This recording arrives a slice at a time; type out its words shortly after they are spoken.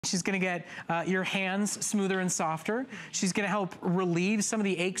She's gonna get your hands smoother and softer. She's gonna help relieve some of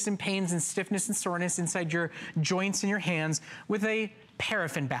the aches and pains and stiffness and soreness inside your joints and your hands with a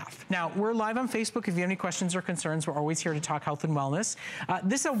Paraffin bath. Now, we're live on Facebook. If you have any questions or concerns, we're always here to talk health and wellness.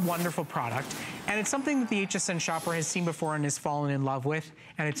 This is a wonderful product, and it's something that the HSN shopper has seen before and has fallen in love with,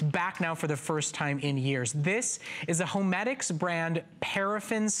 and it's back now for the first time in years. This is a HoMedics brand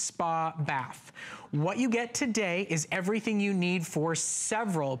Paraffin Spa Bath. What you get today is everything you need for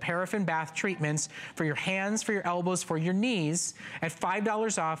several paraffin bath treatments for your hands, for your elbows, for your knees at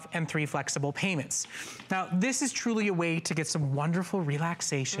 $5 off and 3 flexible payments. Now, this is truly a way to get some wonderful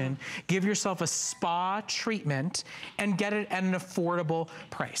relaxation, give yourself a spa treatment, and get it at an affordable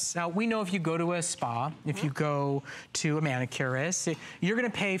price. Now, we know if you go to a spa, if you go to a manicurist, you're gonna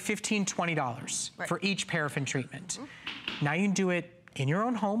pay $15, $20 for each paraffin treatment. Now you can do it in your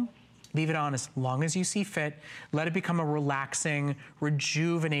own home. Leave it on as long as you see fit. Let it become a relaxing,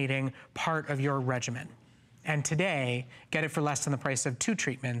 rejuvenating part of your regimen. And today, get it for less than the price of 2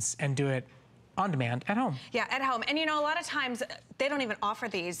 treatments and do it on demand at home. Yeah, at home. And you know, a lot of times they don't even offer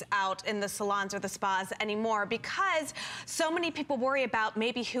these out in the salons or the spas anymore because so many people worry about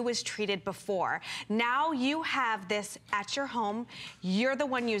maybe who was treated before. Now you have this at your home. You're the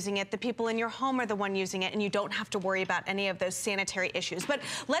one using it. The people in your home are the one using it, and you don't have to worry about any of those sanitary issues. But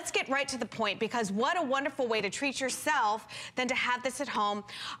let's get right to the point, because what a wonderful way to treat yourself than to have this at home.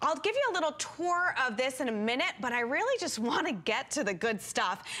 I'll give you a little tour of this in a minute, but I really just want to get to the good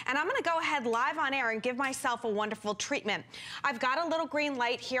stuff. And I'm going to go ahead live on air and give myself a wonderful treatment. I've got a little green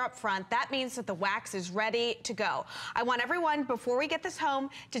light here up front. That means that the wax is ready to go. I want everyone, before we get this home,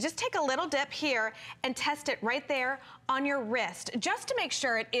 to just take a little dip here and test it right there on your wrist, just to make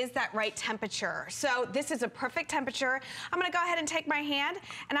sure it is that right temperature. So this is a perfect temperature. I'm gonna go ahead and take my hand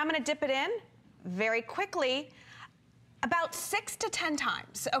and I'm gonna dip it in very quickly, about 6 to 10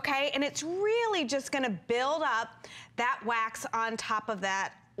 times, okay? And it's really just gonna build up that wax on top of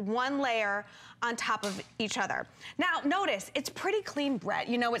that, one layer on top of each other. Now, notice, it's pretty clean, Brett.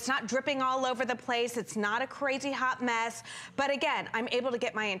 You know, it's not dripping all over the place. It's not a crazy hot mess. But again, I'm able to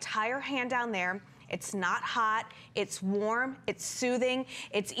get my entire hand down there. It's not hot, it's warm, it's soothing,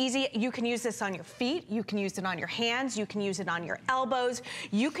 it's easy. You can use this on your feet, you can use it on your hands, you can use it on your elbows,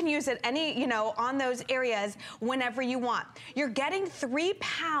 you can use it on those areas whenever you want. You're getting 3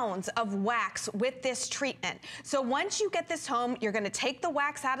 pounds of wax with this treatment. So once you get this home, you're gonna take the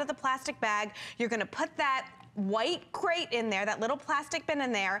wax out of the plastic bag, you're gonna put that white crate in there, that little plastic bin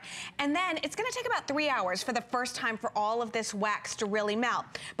in there, and then it's gonna take about 3 hours for the first time for all of this wax to really melt.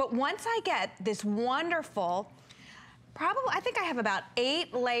 But once I get this wonderful, I think I have about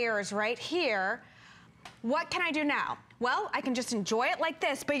 8 layers right here, what can I do now? Well, I can just enjoy it like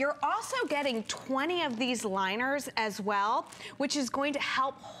this, but you're also getting 20 of these liners as well, which is going to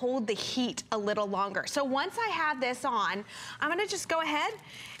help hold the heat a little longer. So once I have this on, I'm gonna just go ahead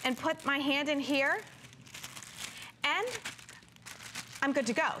and put my hand in here, and I'm good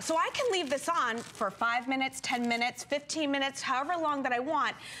to go. So I can leave this on for 5 minutes, 10 minutes, 15 minutes, however long that I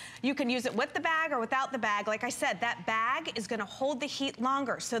want. You can use it with the bag or without the bag. Like I said, that bag is gonna hold the heat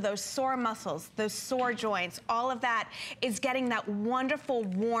longer. So those sore muscles, those sore joints, all of that is getting that wonderful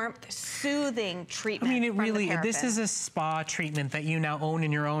warmth, soothing treatment. I mean, it really, this is a spa treatment that you now own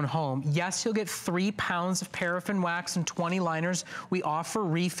in your own home. Yes, you'll get 3 pounds of paraffin wax and 20 liners. We offer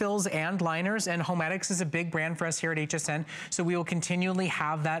refills and liners, and HoMedics is a big brand for us here at HSN, so we will continually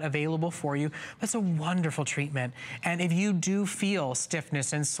have that available for you. That's a wonderful treatment. And if you do feel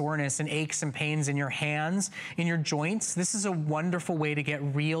stiffness and soreness and aches and pains in your hands, in your joints, this is a wonderful way to get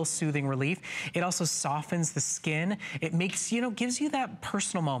real soothing relief. It also softens the skin. It makes, gives you that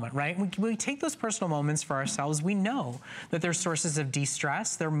personal moment, right? When we take those personal moments for ourselves, we know that they're sources of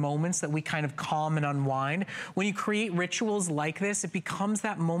de-stress. They're moments that we kind of calm and unwind. When you create rituals like this, it becomes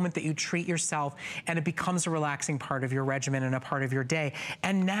that moment that you treat yourself, and it becomes a relaxing part of your regimen and a part of your day.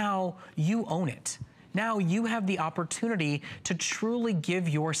 And now you own it. Now you have the opportunity to truly give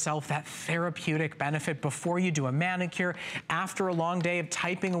yourself that therapeutic benefit before you do a manicure, after a long day of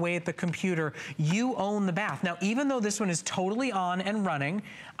typing away at the computer. You own the bath. Now, even though this one is totally on and running,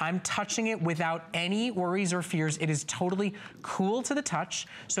 I'm touching it without any worries or fears. It is totally cool to the touch,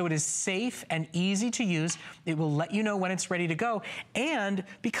 so it is safe and easy to use. It will let you know when it's ready to go. And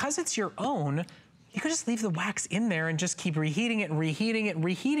because it's your own, you could just leave the wax in there and just keep reheating it and reheating it and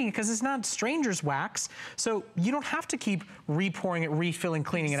reheating it, because it's not stranger's wax. So you don't have to keep repouring it, refilling,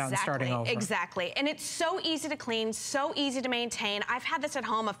 cleaning it out and starting over. Exactly. And it's so easy to clean, so easy to maintain. I've had this at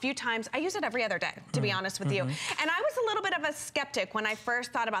home a few times. I use it every other day, to be honest with you. And I was a little bit of a skeptic when I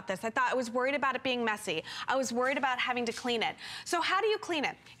first thought about this. I was worried about it being messy. I was worried about having to clean it. So how do you clean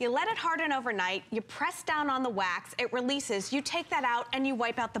it? You let it harden overnight, you press down on the wax, it releases, you take that out and you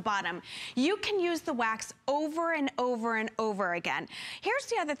wipe out the bottom. You can use the wax over and over and over again. Here's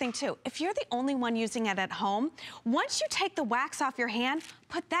the other thing too. If you're the only one using it at home, once you take the wax off your hand,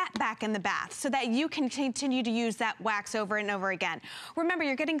 put that back in the bath so that you can continue to use that wax over and over again. Remember,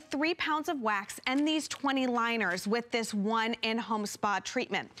 you're getting 3 pounds of wax and these 20 liners with this one in-home spa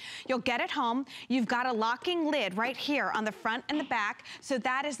treatment. You'll get it home. You've got a locking lid right here on the front and the back, so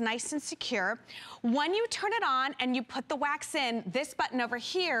that is nice and secure. When you turn it on and you put the wax in, this button over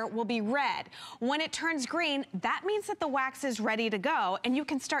here will be red. When it turns green, that means that the wax is ready to go, and you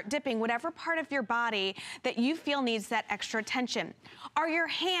can start dipping whatever part of your body that you feel needs that extra attention. Are your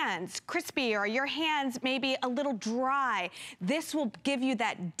hands crispy, or your hands maybe a little dry? This will give you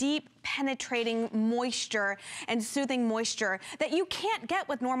that deep, penetrating moisture and soothing moisture that you can't get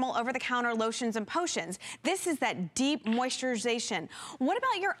with normal over-the-counter lotions and potions. This is that deep moisturization. What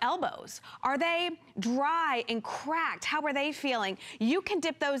about your elbows? Are they dry and cracked? How are they feeling? You can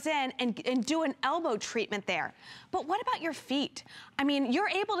dip those in and do an elbow treatment there. But what about your feet? I mean, you're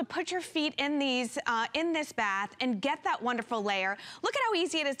able to put your feet in these in this bath and get that wonderful layer. Look at how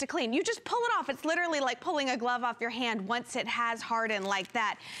easy it is to clean. You just pull it off. It's literally like pulling a glove off your hand once it has hardened like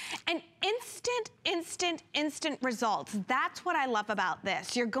that. And instant results. That's what I love about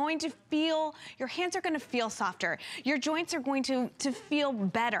this. You're going to feel, your hands are going to feel softer. Your joints are going to feel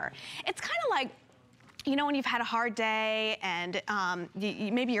better. It's kind of like, you know, when you've had a hard day and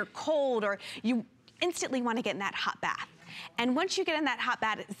maybe you're cold, or you instantly want to get in that hot bath. And once you get in that hot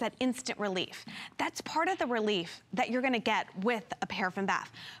bath, it's that instant relief. That's part of the relief that you're gonna get with a paraffin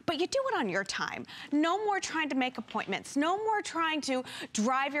bath. But you do it on your time. No more trying to make appointments. No more trying to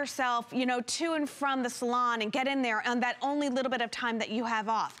drive yourself, you know, to and from the salon and get in there on that only little bit of time that you have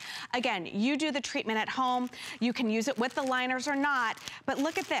off. Again, you do the treatment at home. You can use it with the liners or not. But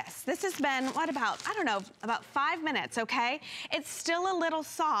look at this. This has been, what about, I don't know, about 5 minutes, okay? It's still a little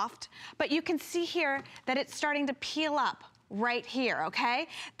soft, but you can see here that it's starting to peel up right here, okay?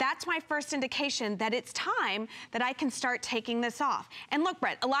 That's my first indication that it's time that I can start taking this off. And look,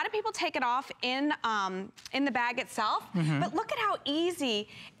 Brett, a lot of people take it off in the bag itself, but look at how easy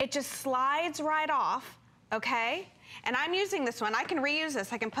it just slides right off, okay? And I'm using this one. I can reuse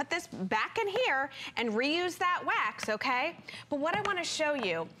this. I can put this back in here and reuse that wax, okay? But what I want to show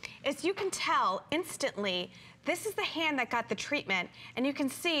you is you can tell instantly this is the hand that got the treatment, and you can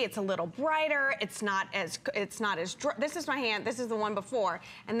see it's a little brighter. It's not as dry. This is my hand. This is the one before,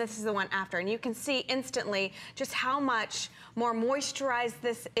 and this is the one after. And you can see instantly just how much more moisturized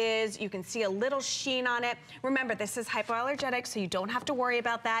this is. You can see a little sheen on it. Remember, this is hypoallergenic, so you don't have to worry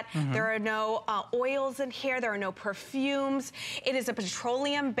about that. There are no oils in here. There are no perfumes. It is a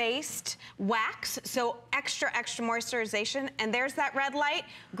petroleum-based wax, so extra moisturization. And there's that red light.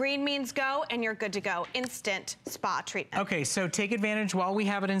 Green means go, and you're good to go. Instant spa treatment. Okay, so take advantage while we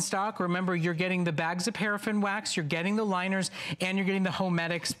have it in stock. Remember, you're getting the bags of paraffin wax, you're getting the liners, and you're getting the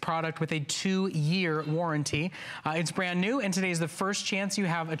HoMedics product with a 2-year warranty. It's brand new, and today is the first chance you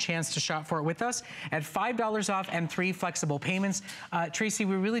have a chance to shop for it with us at $5 off and 3 flexible payments. Tracy,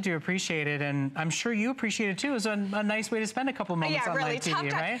 we really do appreciate it, and I'm sure you appreciate it too. It's a nice way to spend a couple moments on live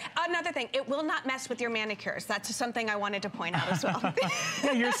TV, right? Another thing, it will not mess with your manicures. That's something I wanted to point out as well.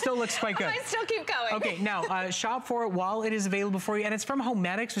 Yeah, yours still looks quite good. I still keep going. Okay, now shop for it while it is available for you, and it's from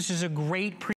HoMedics, which is a great